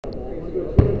Young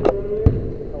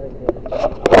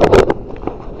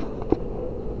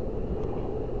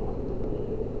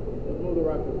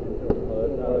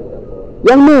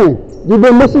man, you've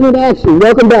been missing in action.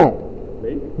 Welcome back.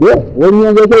 Me? Yeah. Wasn't you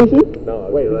on vacation? No.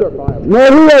 Wait, these are five.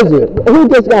 No, who was it? Who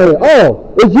just got here?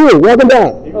 Oh, it's you. Welcome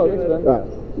back. Oh, thanks,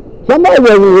 man. Somebody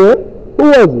wasn't here. Who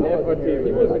was it?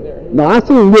 He wasn't there. No, I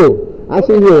seen you. I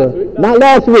seen you. Not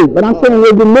last week, but I'm saying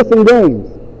we've been missing games.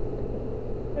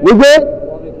 We good?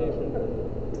 On vacation.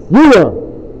 You were.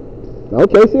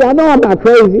 Okay, see, I know I'm not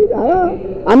crazy.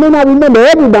 I may not remember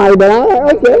everybody, but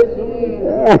okay.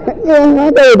 Yeah, I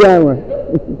go with that one.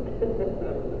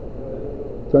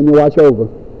 Turn your watch over.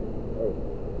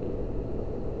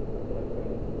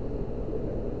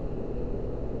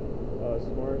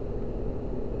 Smart.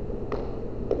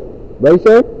 Ready,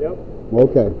 sir? Yep.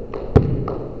 Okay.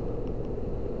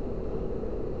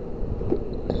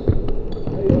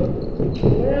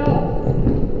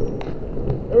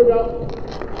 Here we go.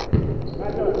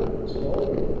 Back up.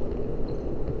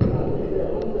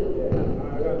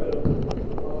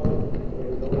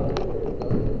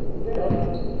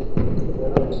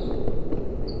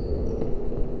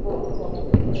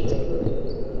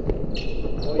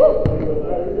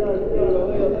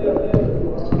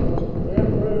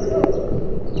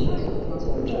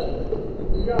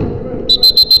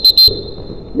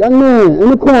 Young man, in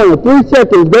the corner, 3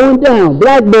 seconds, going down,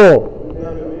 black ball.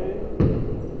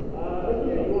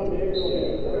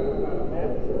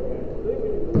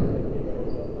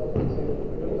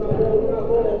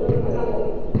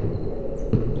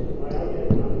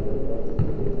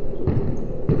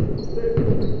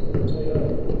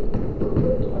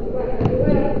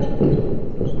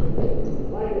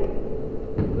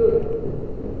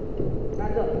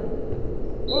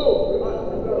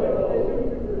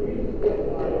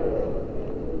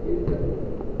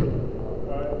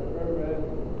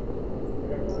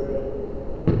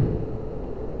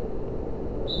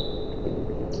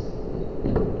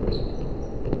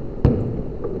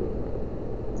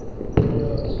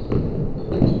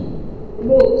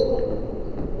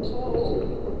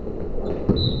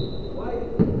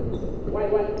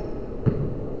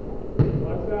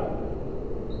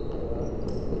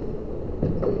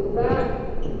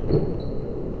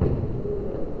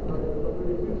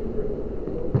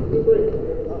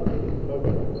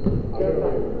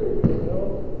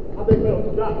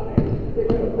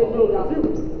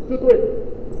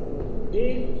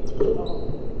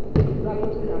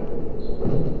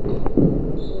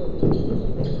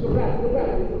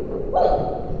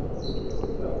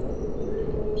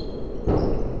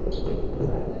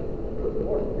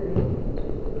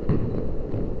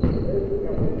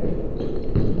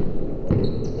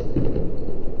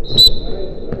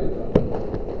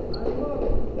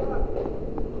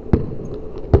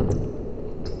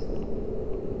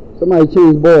 Somebody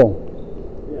change ball.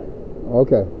 Yeah.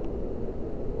 Okay.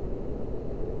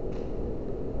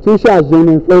 2 shots,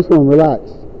 Jimmy. First one, relax.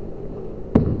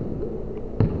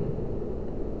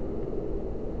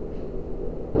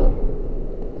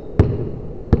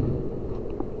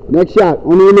 Next shot,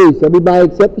 on the release. Everybody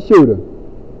except the shooter.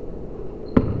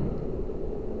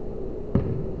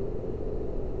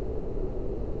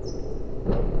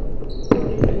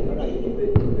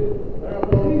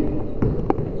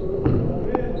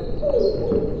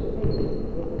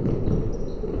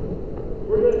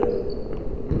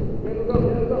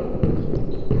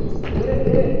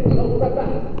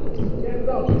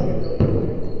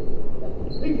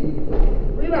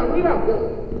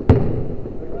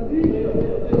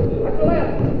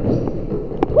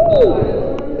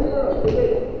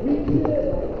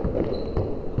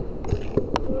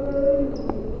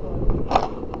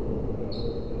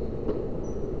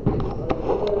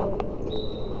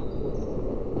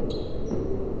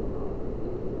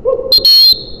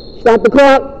 Stop the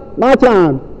clock, my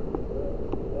time.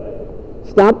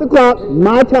 Stop the clock,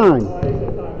 my time.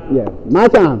 Yeah, my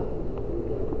time.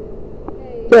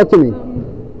 Hey, Talk to me.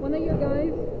 One of your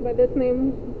guys by this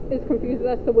name is confused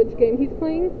as to which game he's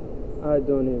playing. I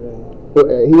don't even.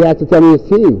 He has to tell me his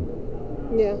team.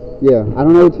 Yeah. Yeah, I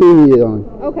don't know what team he is on.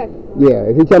 Okay. Yeah,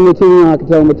 if he tell me what team he's on, I can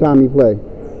tell him what time he play. I'm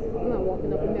not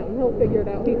walking up and down. He'll figure it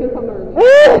out. He can come early.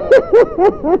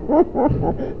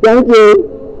 Thank you.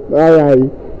 All right.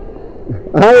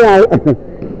 All right.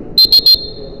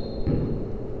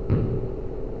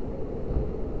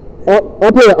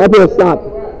 Up here, stop.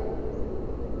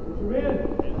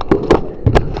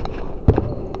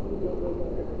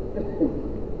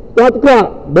 Start the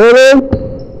clock, baby.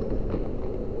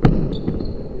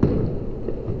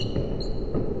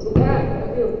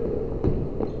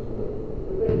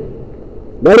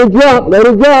 Let it drop,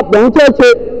 don't touch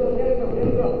it.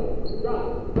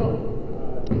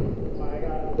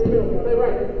 Stay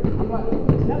right. I'm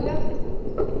left.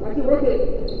 That's it, work it.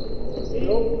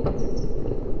 Nope.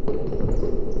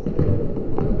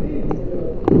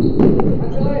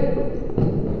 That's it, right.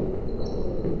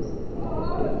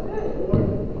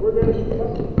 We're good.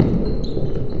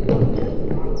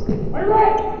 Are you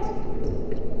right?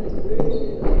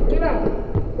 Get out.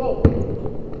 Go.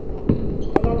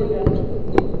 Come over here.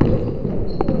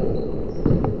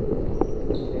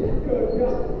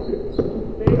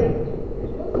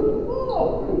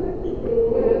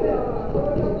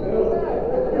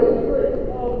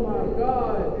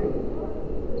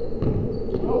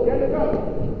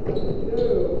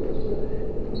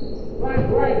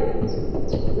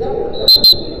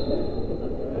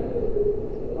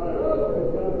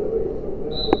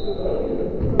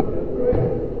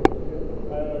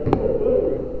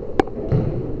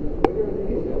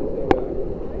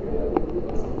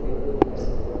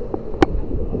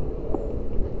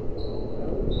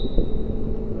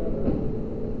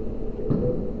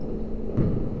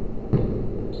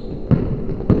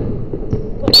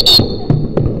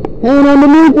 Hand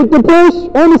underneath with the push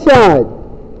on the side.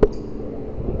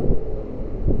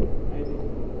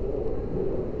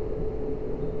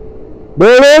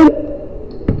 Ball in.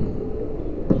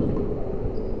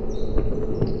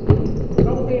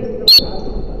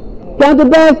 Count the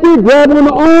basket, grab it in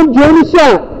the arm, join the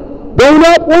shot. Going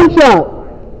up, one shot.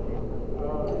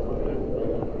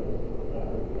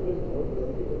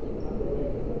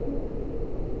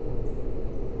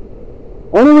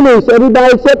 On the release,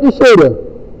 everybody except the shooter.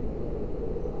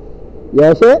 You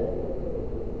all set?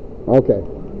 Okay.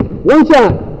 One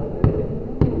shot.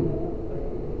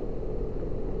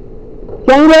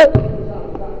 Count it.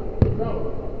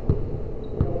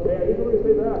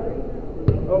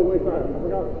 Oh, wait, sorry. I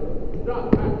forgot. Stop.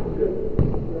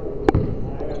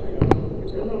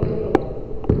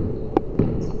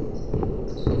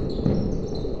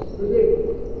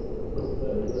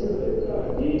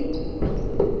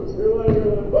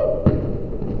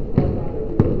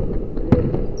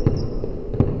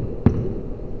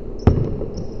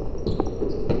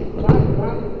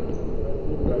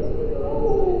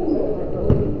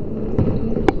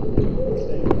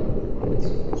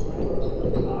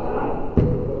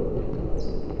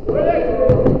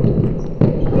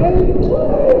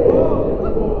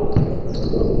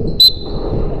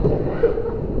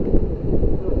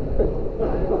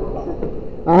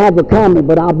 I have a comment,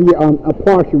 but I'll be a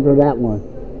partial to that one.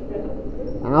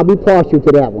 I'll be partial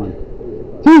to that one.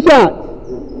 2 shots.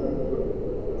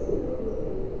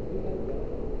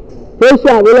 First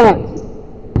shot, relax.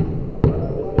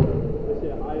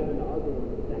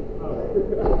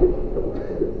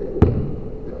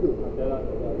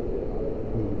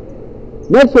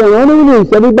 Next one, on the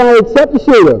release, everybody except the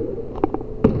shooter.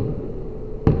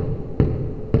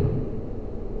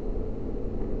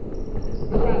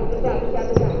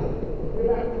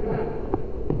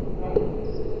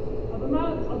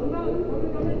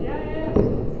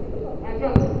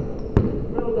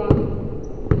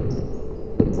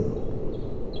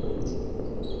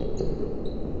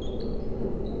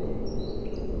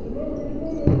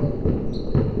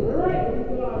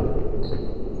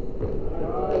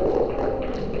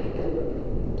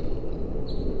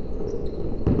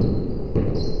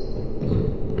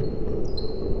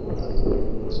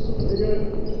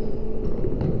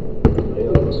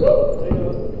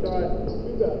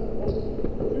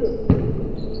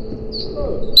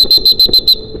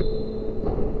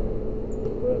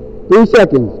 Three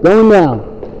seconds, going down.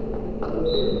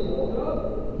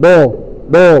 Ball.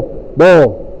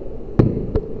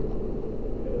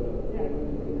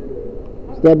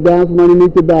 Step down from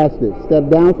underneath the basket. Step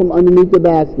down from underneath the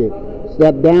basket.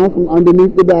 Step down from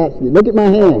underneath the basket. Look at my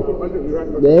hand.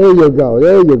 There you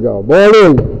go. Ball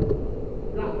in.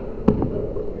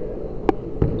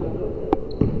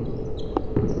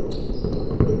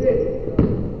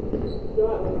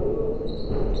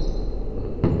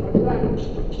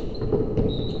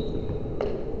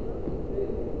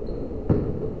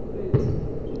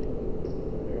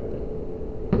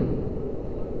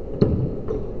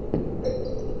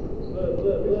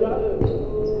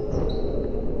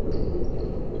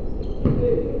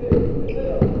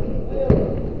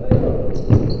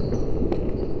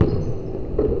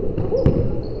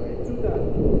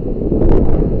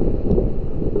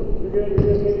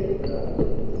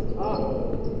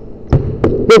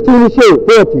 To shoot,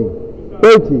 14,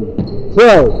 13,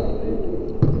 12.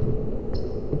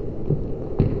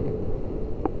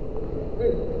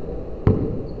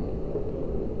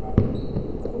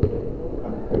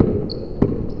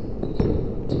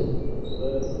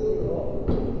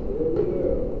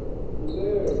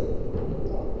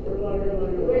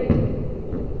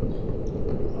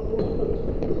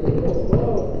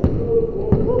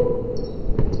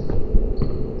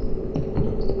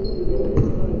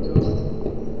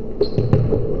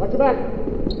 back.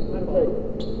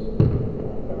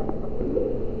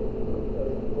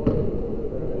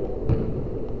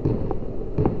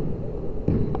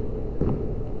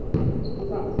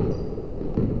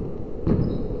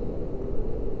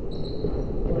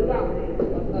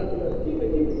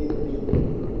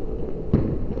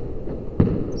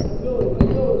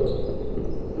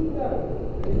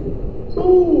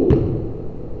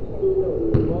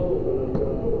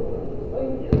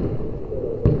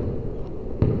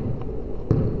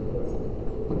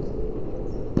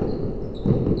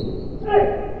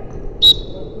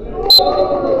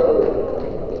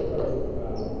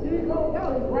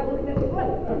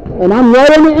 And I'm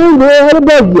right on the angle right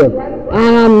above you.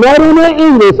 And I'm right on that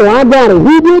angle, so I got it.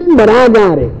 He didn't, but I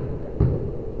got it.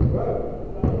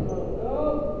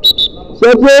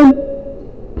 Steps in.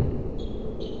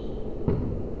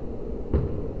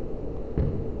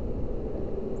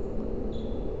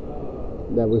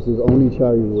 That was his only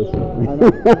cherry whistle.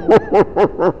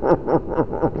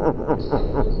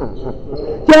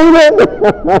 Damn it!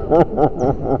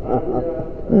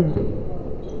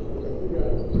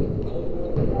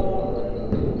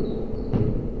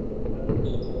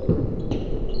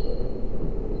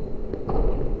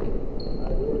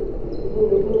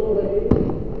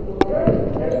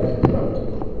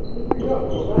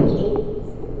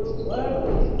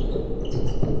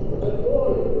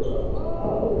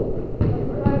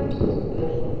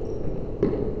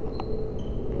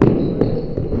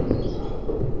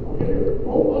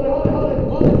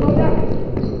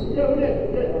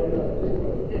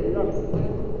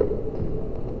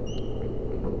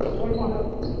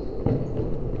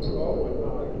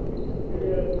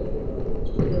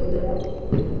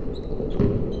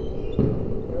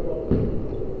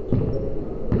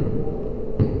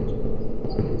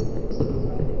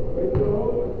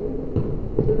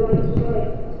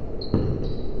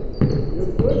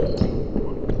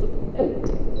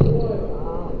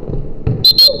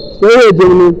 Stay here,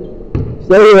 gentlemen.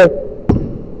 Stay here.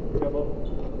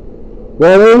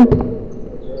 Roll in.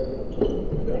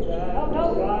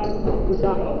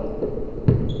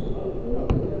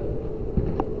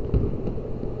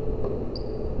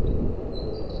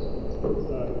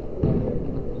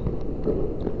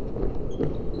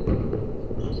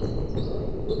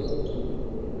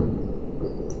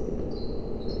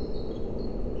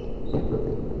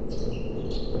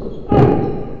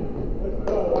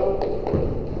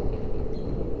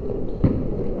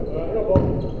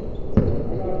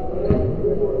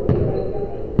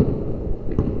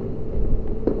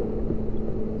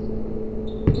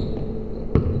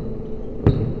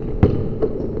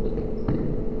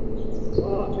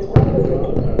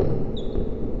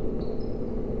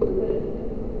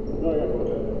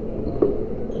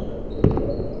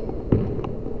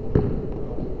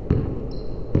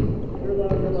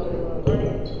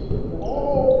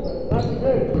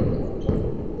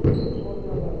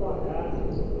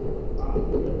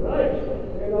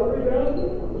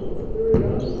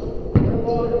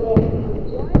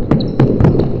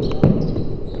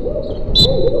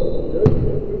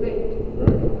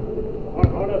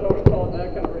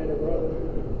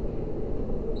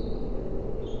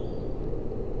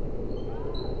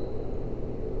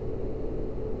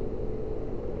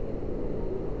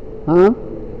 Huh?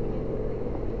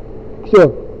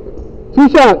 Sure. 2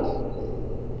 shots.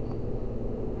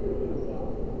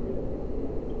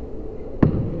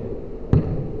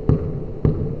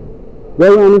 Go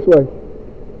around this way.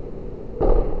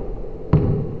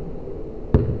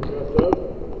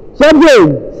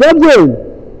 Subject. Subject.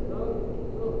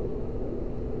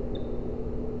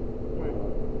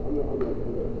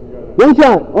 One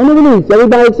shot on the release.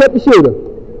 Everybody except the shooter.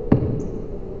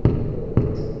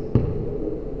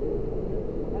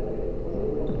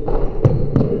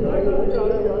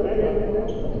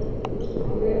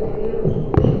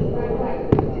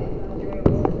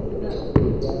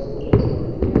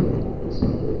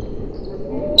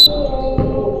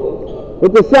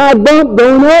 With the side bump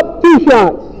going up, 2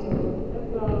 shots.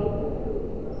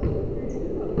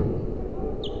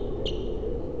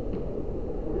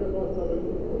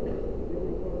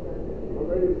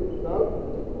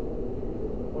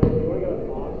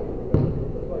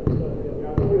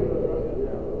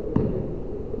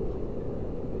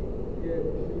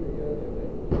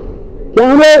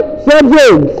 Count it, subs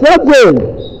in.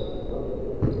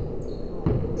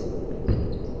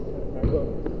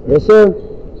 Yes, sir.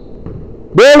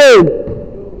 Building.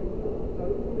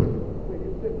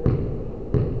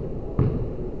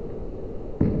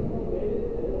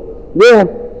 Yeah.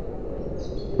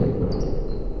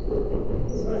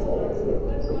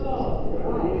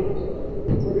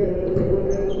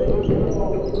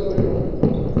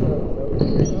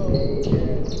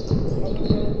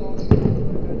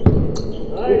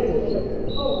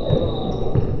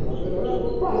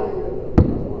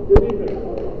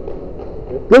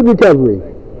 Good recovery.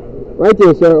 Right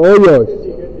there, sir. All yours.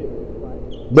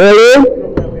 Ball in.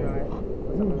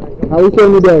 How we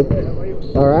feeling today?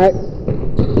 All right.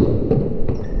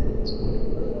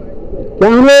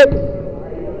 Count it.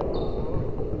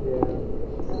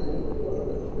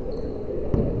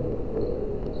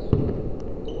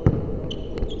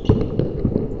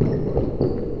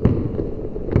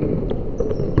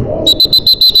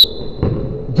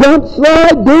 Jump,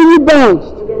 slide, then you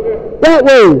bounced. That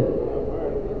way.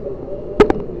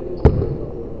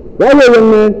 Right here, young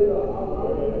man.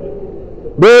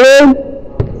 Ball in.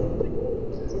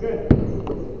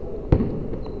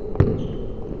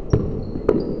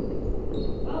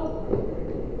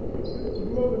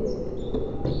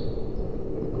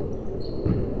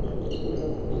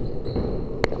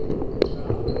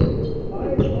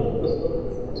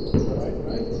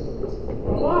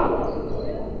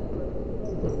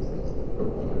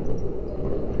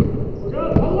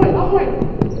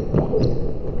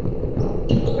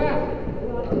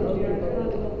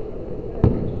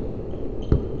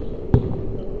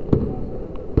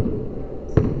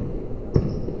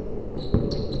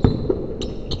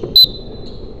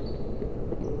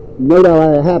 You know that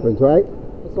how it happens, right?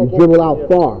 You dribble out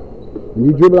far. When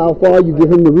you dribble out far, you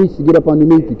give him the reach to get up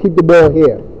underneath you. Keep the ball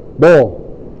here. Ball.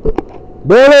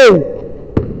 Ball in.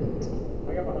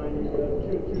 I got behind you.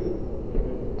 Shoot.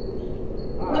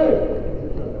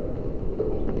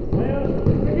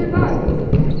 Take your time.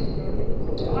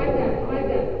 I like that. Straight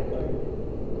up.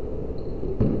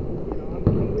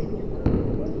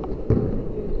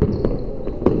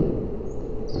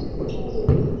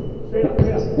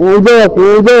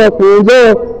 Hands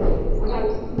off.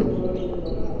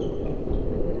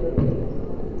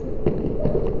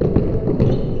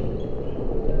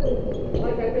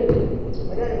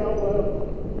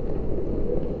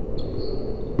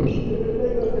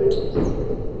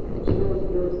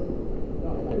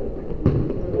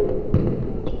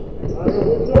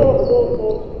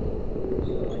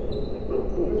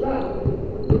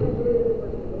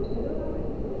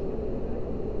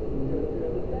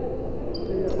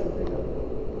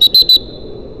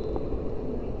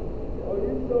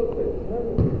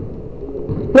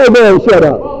 Play ball, shut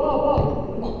up.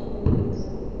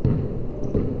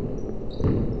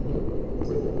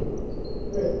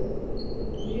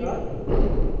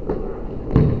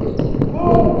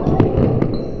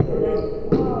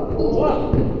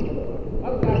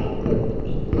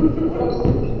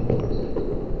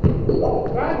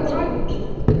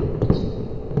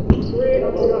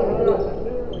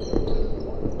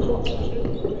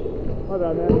 Hold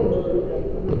on, man.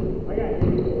 I got you.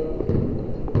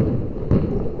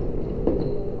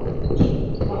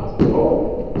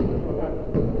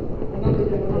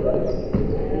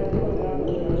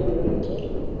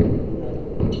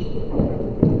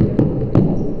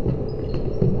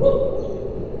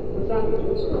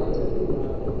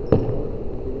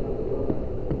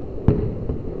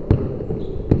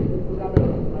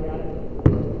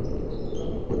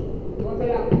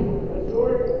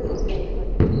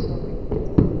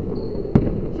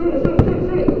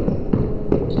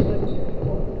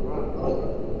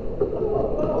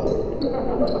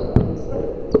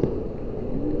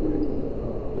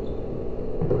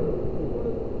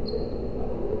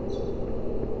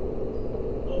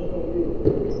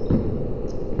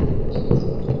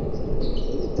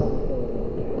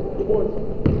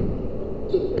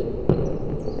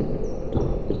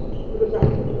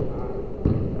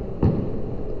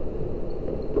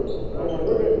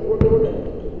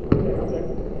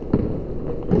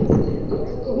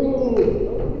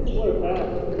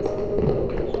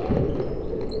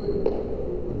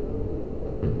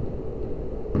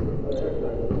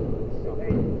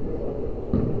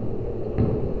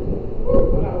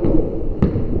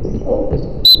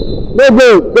 No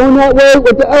good. Going that way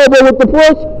with the elbow with the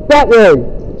push. That way.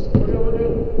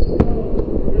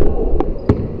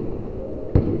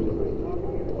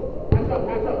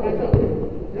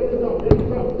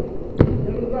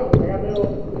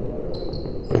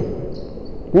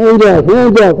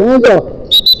 Hands off.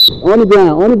 On the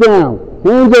ground.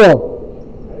 Hands off.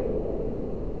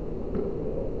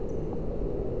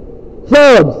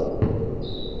 Subs.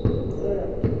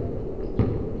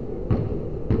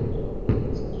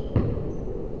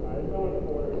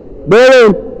 Ball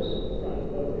in.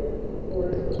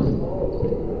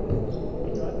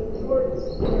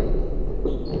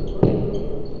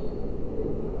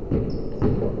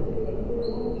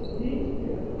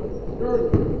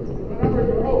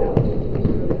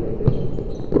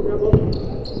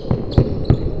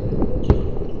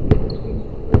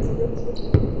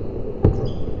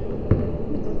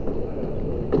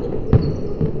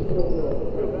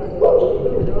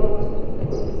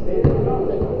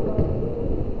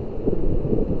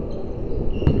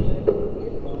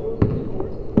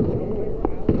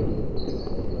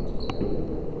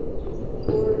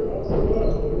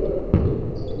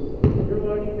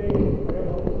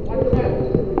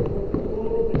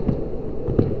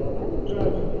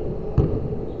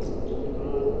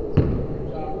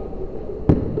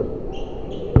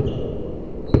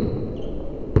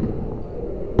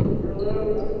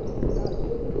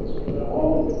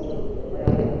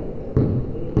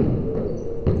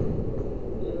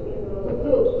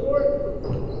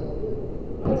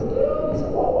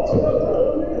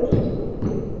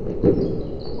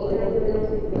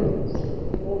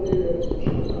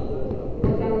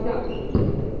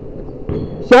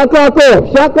 Shot clock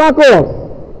off. Shot clock off.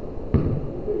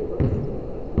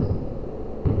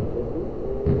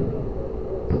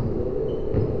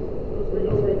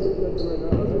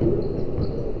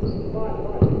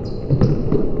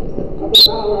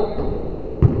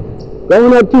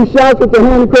 Going up 2 shots with the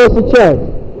hand across the chest.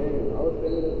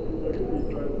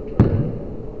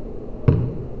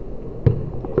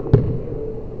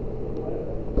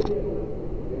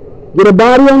 Get a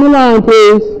body on the line,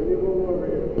 please.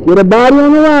 Get a body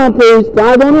on the line, please.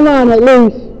 5 on the line at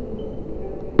least.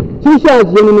 2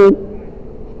 shots, gentlemen.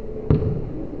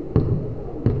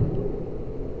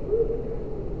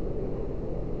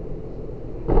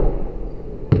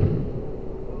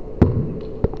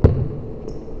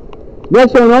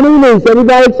 Next one, on the release.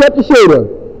 Everybody except the shooter.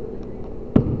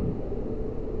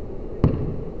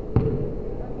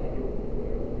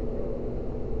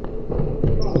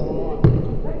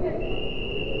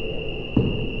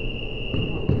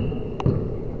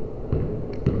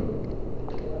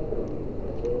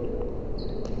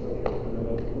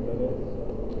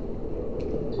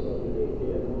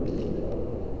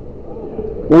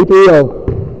 One 3-0.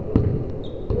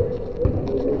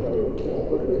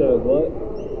 So what?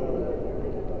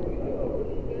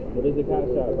 What is the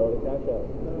cash out, bro? The cash out.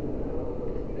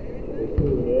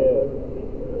 Yeah.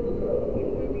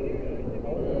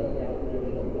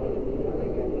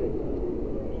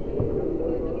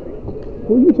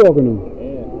 Who are you talking to?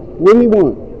 Yeah. What do he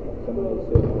want? Somebody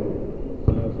said,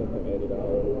 something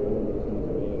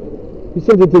 $80. He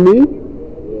sent it to me? Yeah,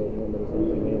 you want me to send it to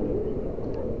me?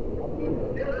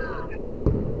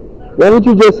 Why don't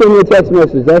you just send me a text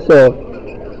message? That's all.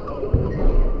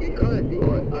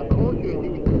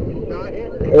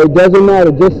 It doesn't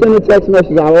matter. Just send a text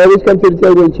message. I'll always come to the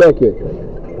table and check it.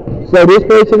 So this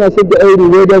person that sent the 80,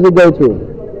 where does it go to?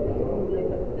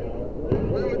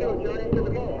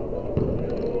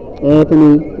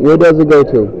 Anthony, where does it go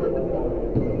to?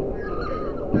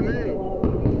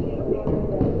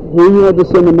 Who you have to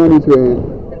send the money to, Ant?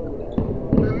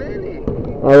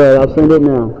 All right, I'll send it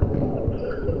now.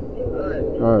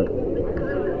 All right.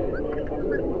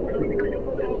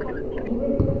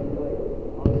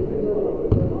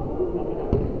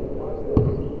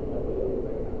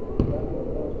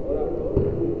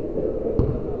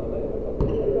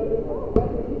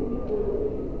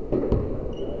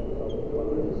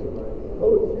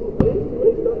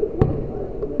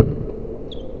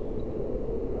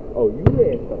 Oh, you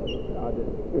ran stuff. I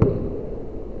didn't.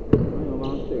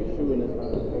 I'm straight shooting this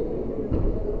time.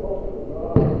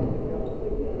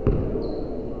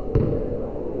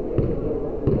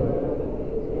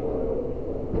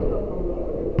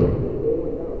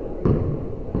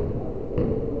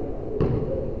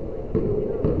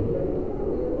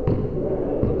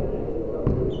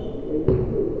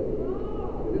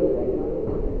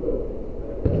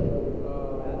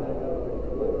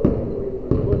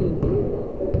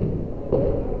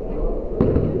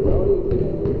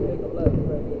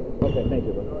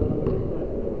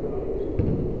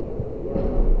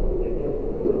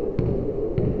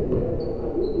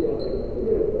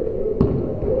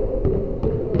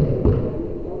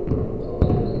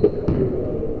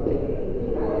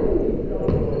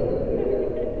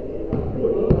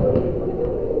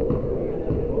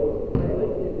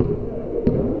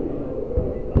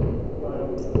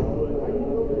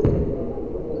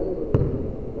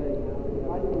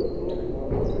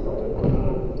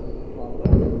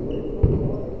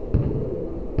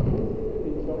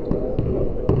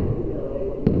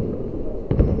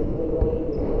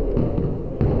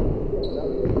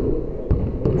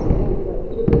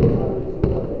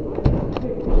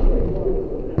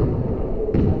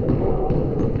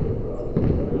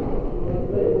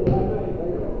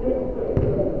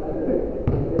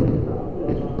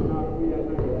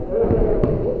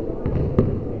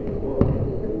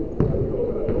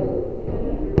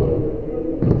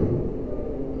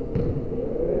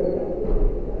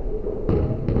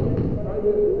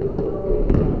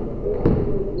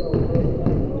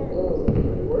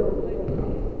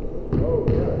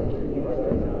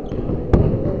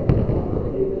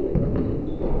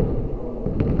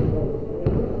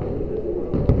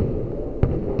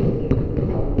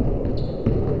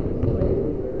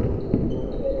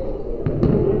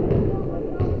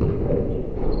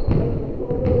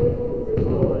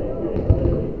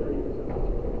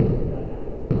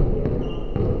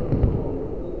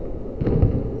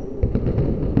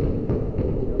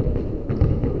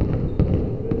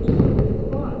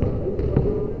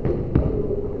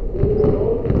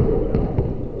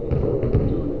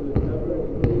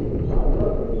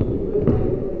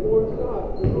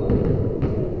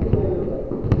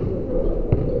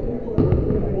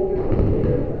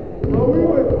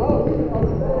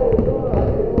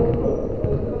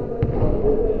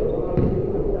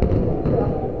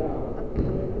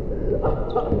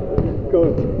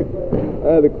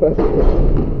 He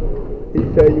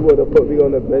said you would have put me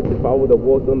on the bench if I would have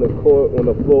walked on the court, on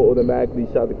the floor, automatically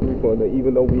shot the 3-pointer,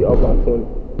 even though we up by 20.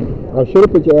 I should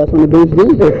have put your ass on the bench then.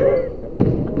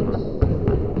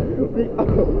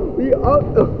 we up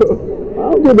though. I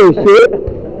don't give a shit.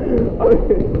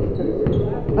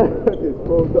 I just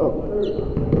pulled up.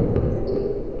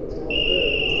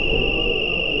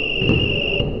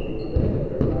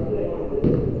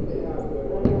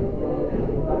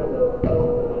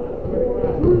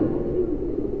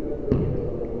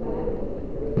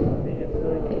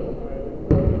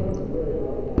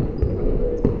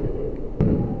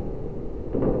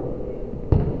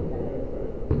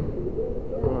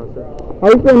 How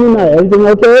you feeling tonight? Everything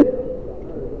okay?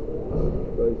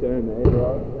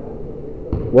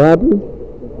 What happened?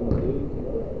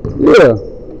 Yeah.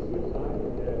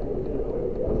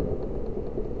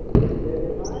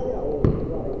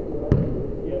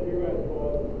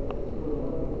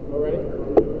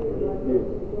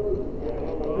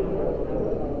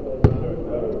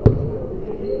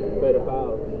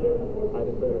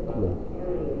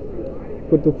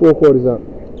 Put the 4 quarters up.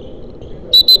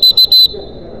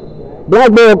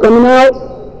 Black ball coming out.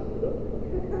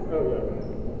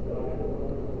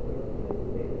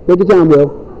 Take your time, Will.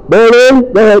 Ball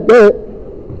in. Go ahead, go ahead.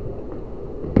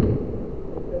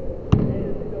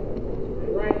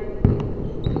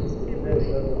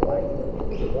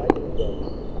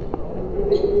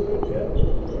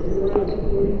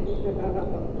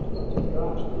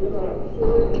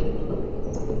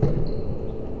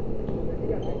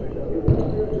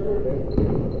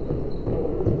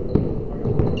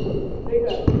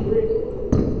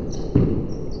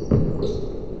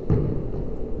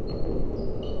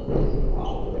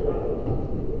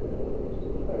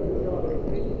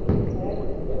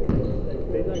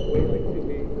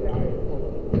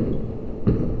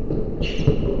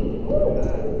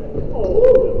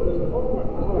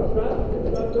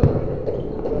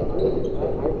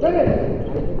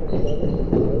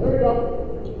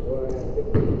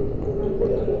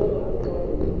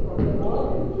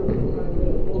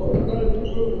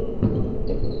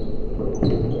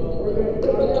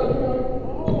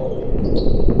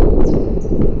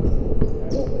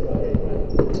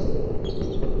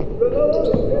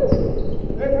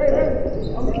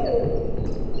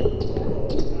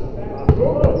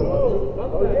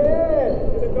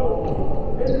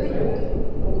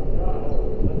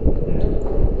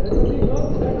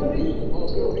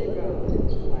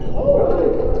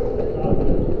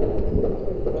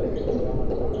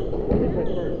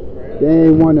 They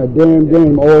ain't won a damn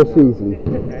game all season.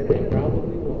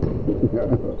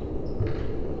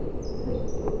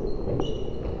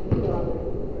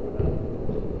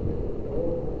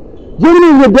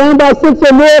 Gentlemen, you're down by 6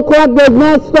 or more. Clock does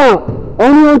not stop.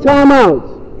 Only on timeouts.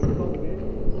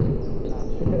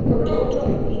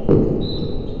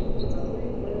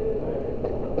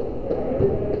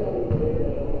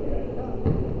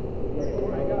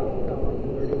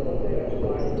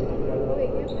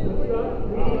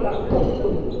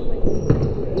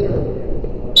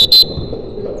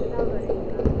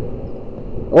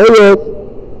 Oh yes.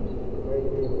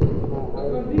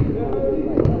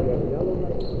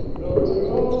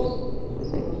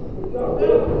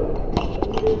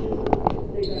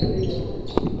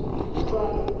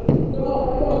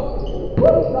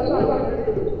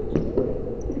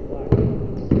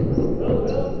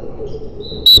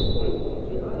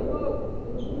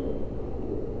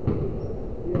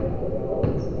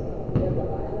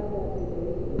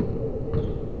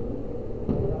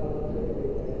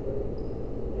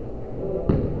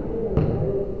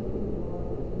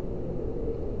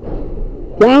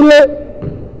 Count it.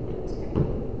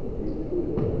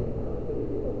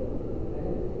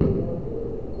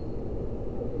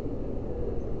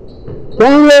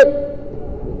 Count it.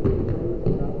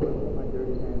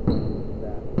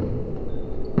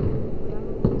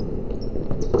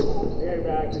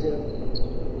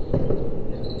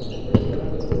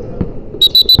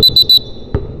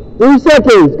 Three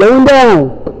seconds, going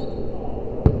down.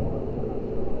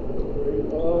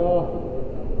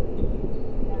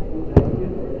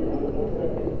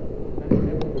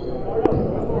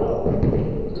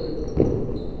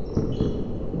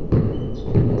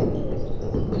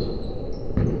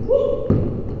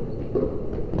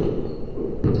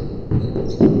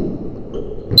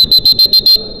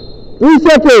 Three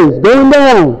seconds, going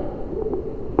down.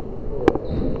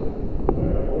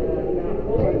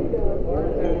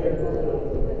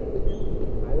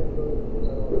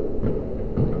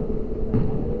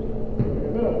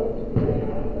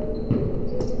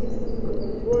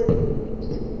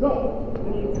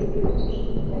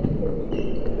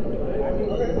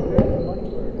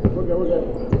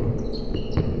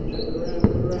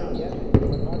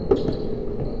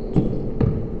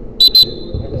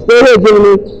 here,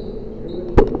 gentlemen.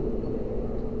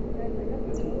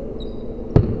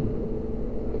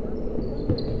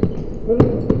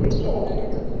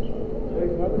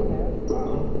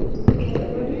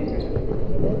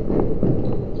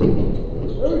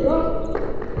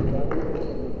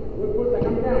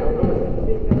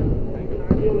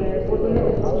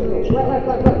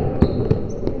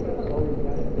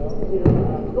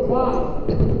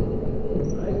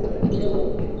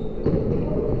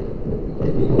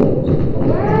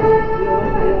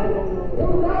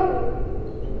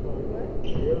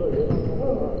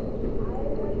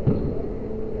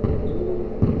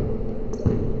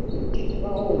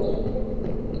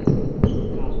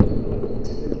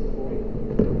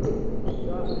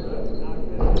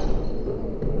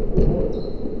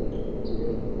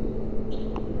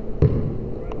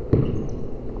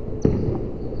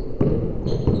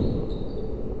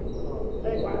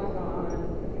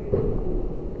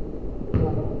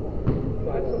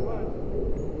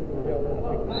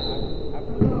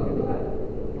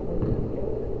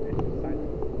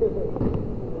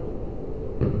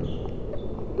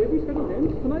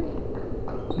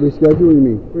 Reschedule, what do you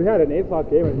mean? We had an 8 o'clock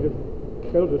game and just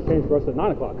schedule just changed for us at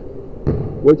 9 o'clock.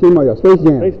 What team are you? Space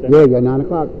Jam. Space Jam. Yeah, you're 9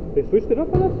 o'clock. They switched it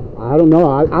up on us? I don't know.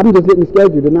 I'm just hitting the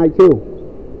schedule tonight too.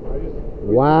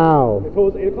 Wow. They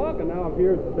told us 8 o'clock and now I'm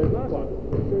here at 9 o'clock.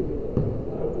 It's crazy.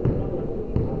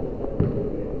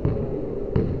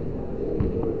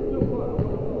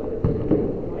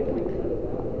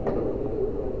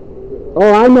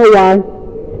 Oh, I know why.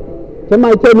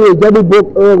 Somebody told me they double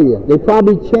booked earlier. They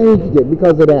probably changed it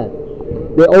because of that.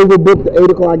 They overbooked the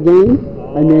 8 o'clock game,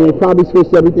 and then they probably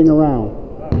switched everything around.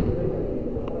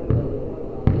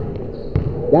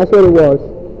 That's what it was.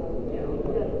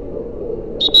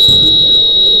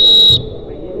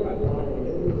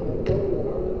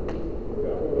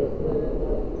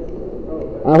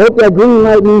 I hope that green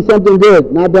light means something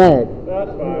good, not bad.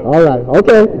 That's fine. All right,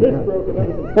 okay. It's broken.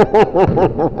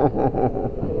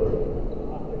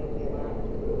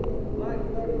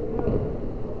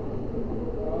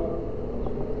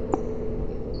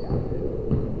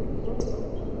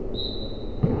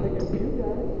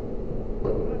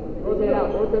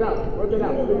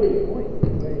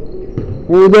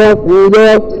 Hands up, hands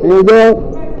up, hands up.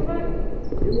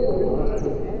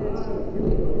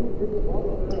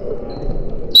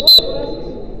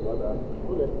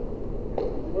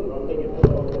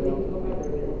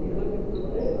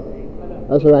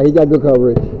 That's all right, he got good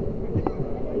coverage.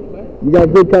 You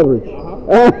got good coverage.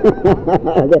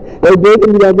 They did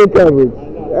him, you got good coverage.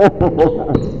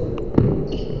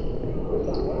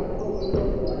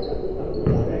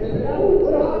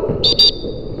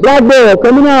 Black ball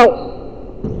coming out.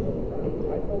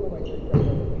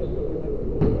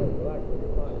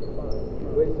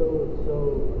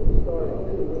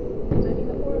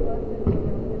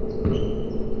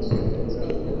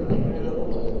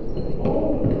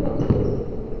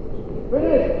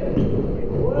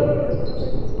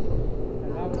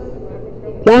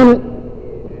 Count it.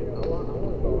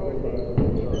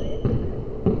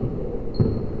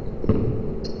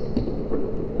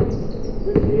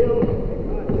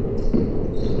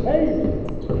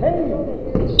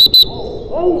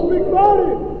 Oh, big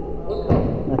body!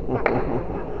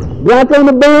 Black on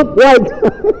the bump, white.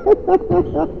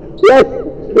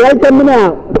 White coming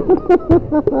out.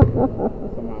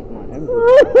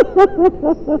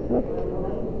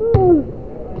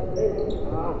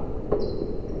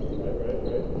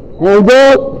 Hands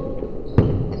up.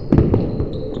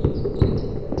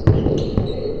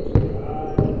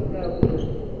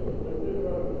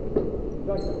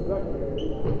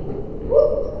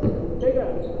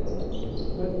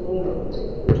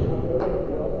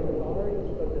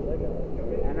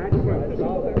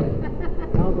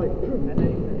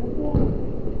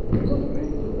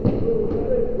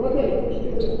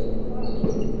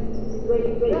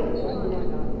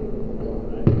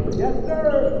 Yes, sir.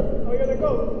 Oh, you're gonna go.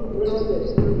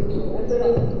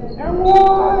 And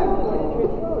one.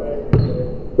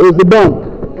 It was the bump.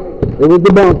 It was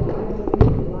the bump.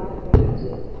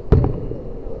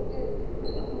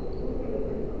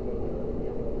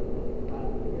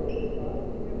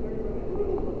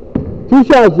 Two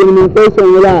shots, gentlemen. First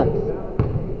one, relax.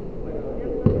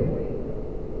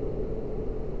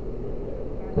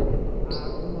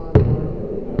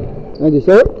 Thank you,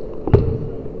 sir.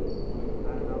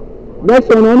 Next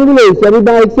one on the release.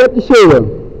 Everybody except the shooter.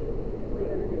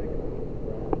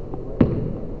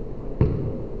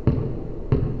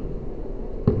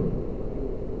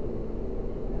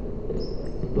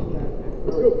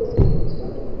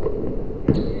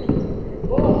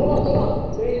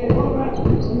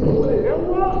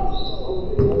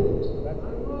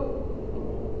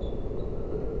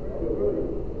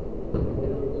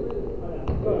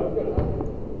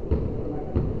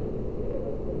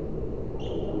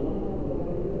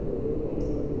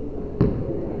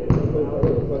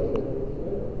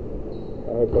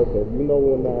 got a question. You know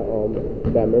when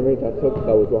that mid-range I took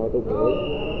that was wide open, right?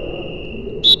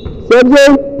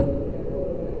 Subject?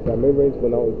 That mid-range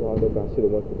when I was wide open, I should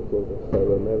have went for the closer. Sorry,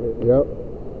 the mid-range. Yep.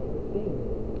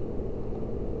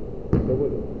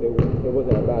 It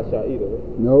wasn't a bad shot either,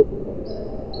 right? Nope.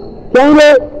 Count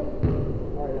it!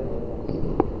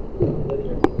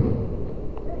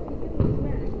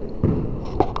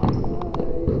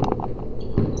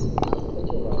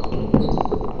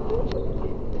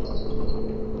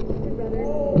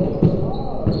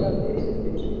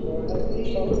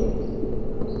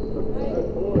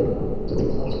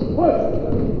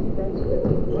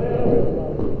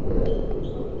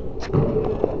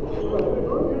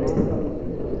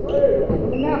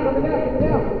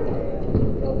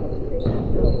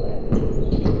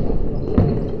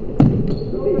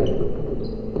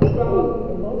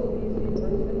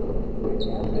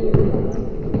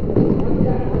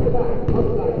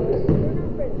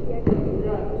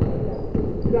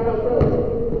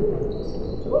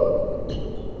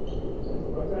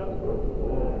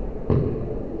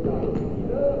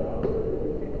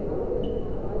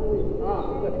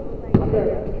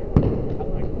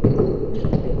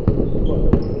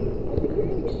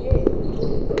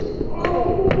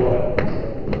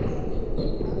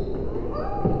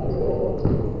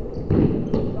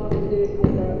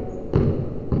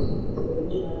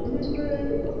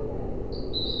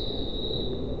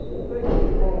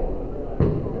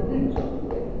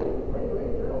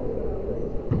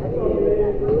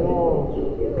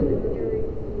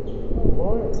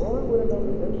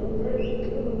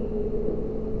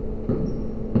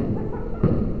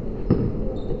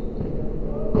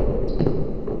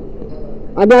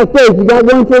 I got faith. You got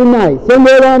one for the night.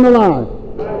 Somewhere down the line.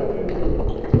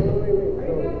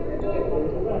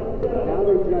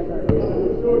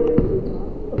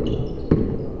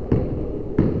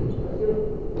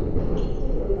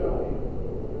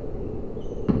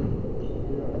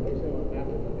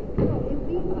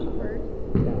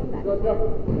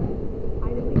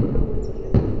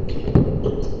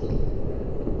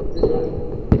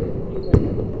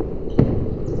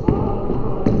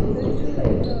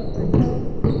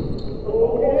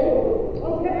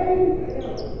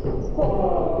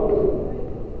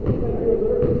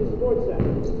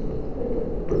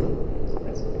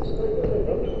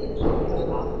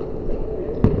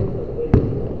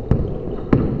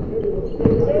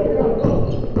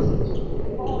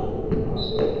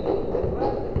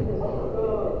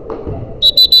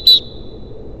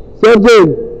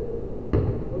 Subject.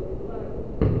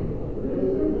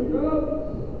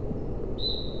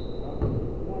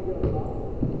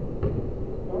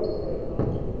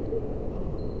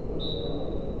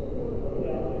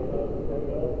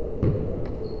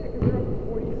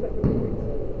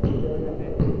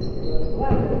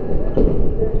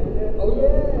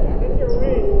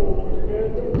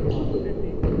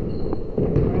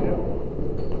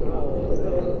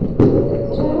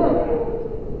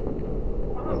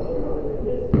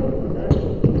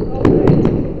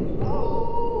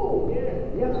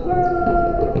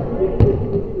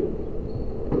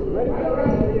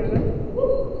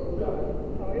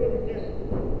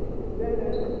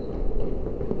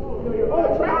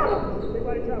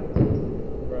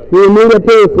 He didn't need a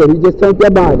pay for it. He just tanked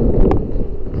that body.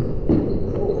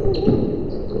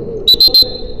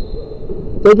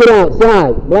 Take it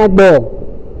outside. Black ball.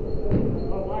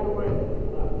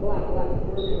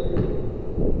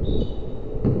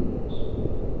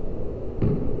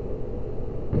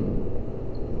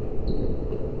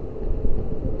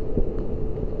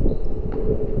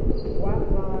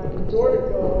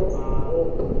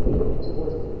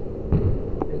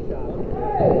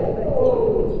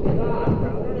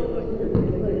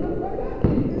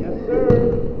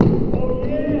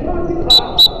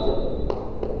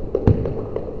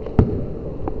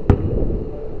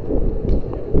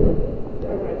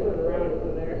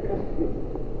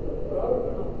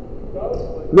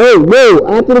 No,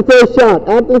 after the first shot,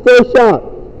 after the first shot.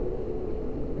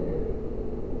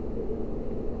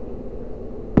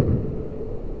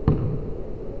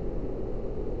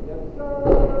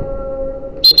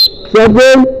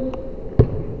 Subject.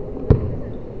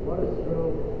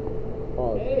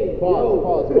 Pause.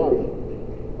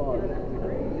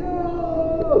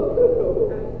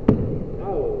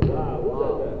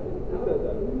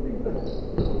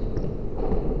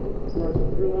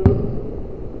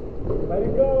 Let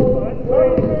it go. Let's go.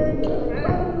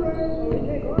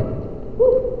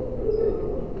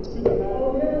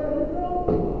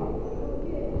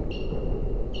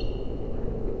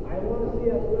 I want to see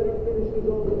athletic finishes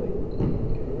only.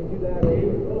 We can do that.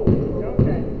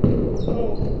 Okay. So,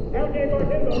 okay, go.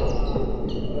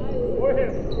 For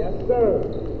him.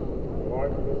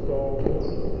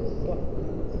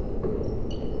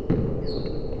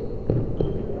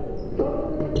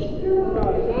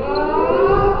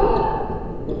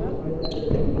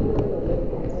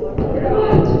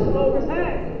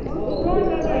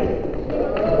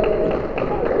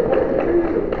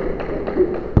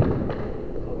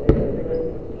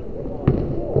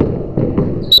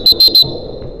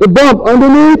 The bump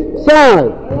underneath,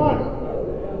 side.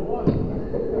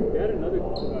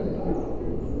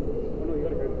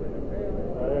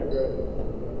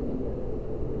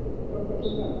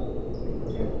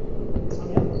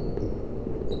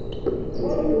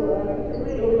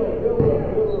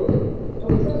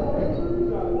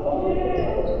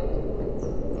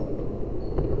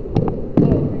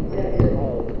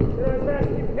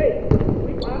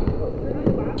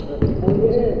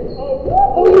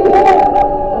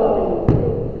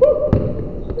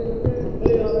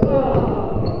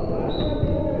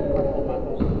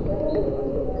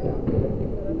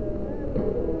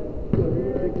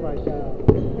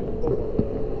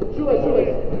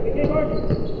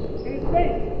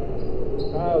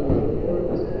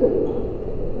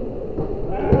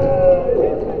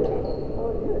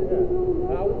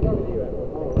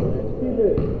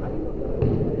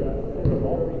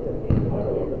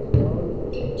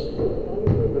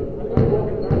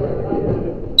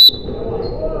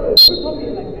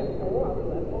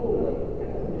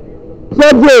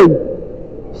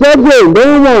 Subject,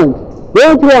 down once,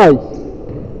 down twice.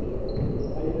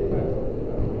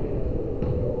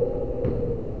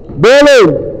 Ball in.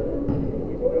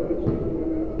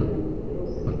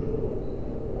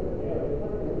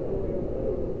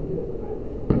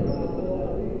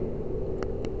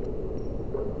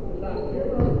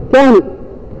 Count it.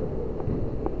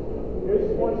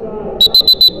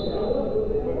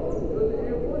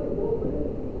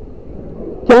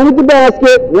 Count at the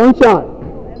basket, one shot.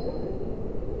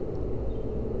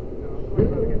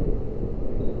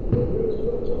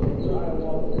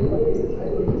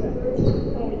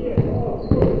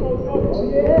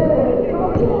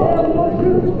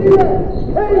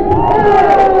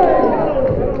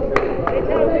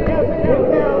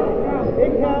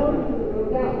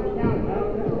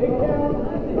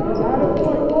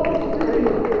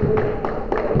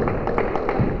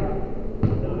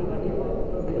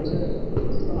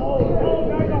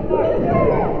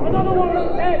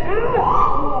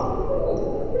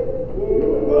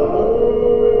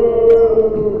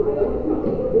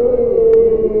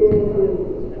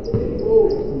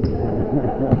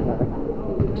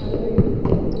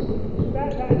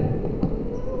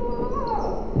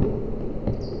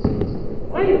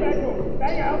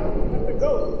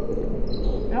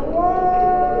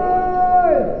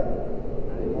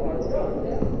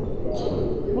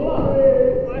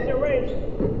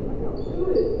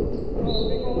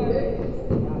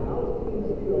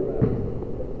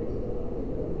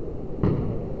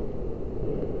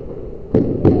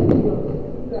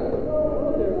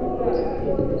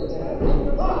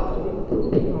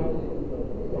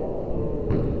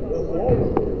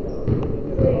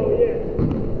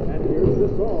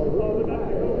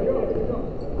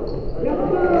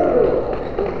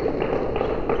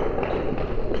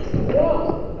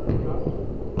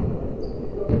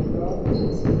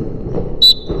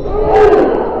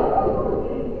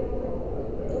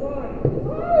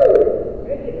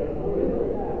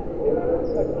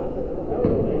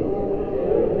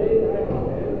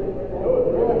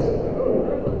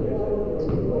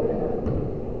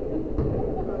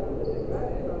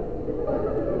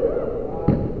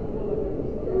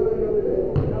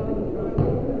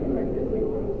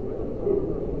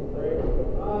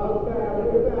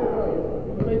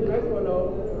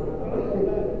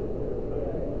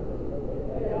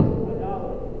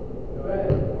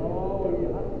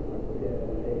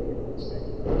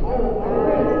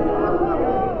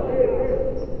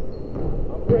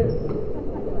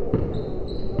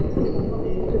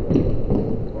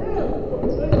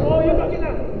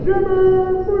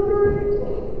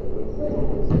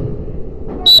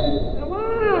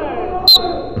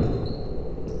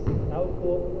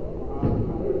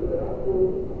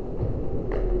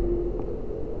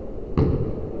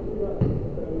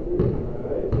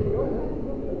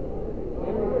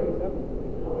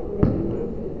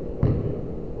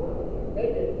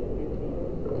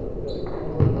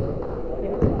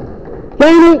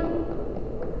 Count it.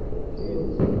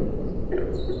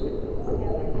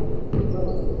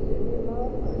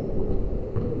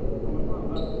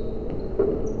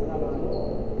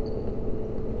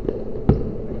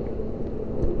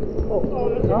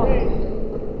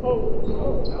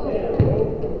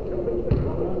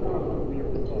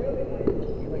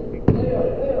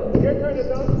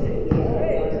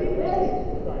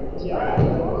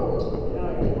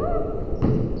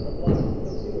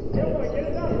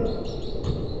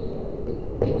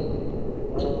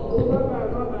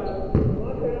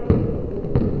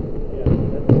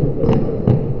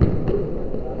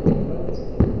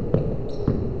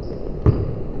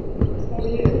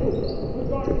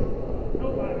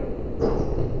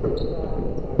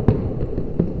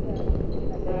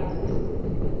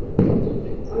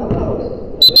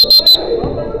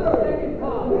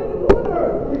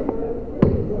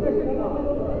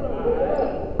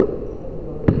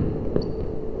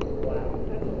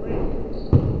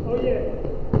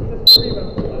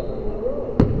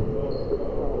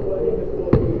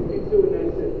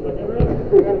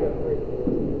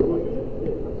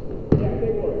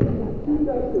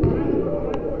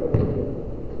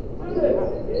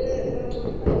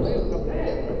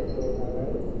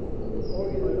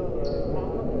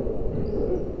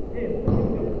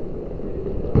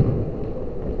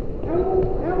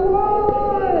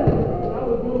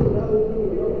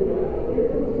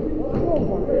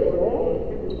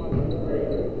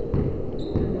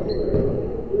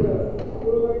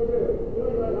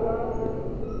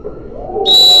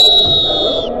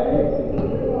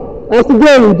 That's the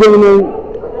game, gentlemen.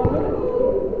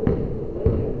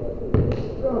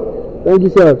 Thank you,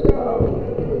 sir.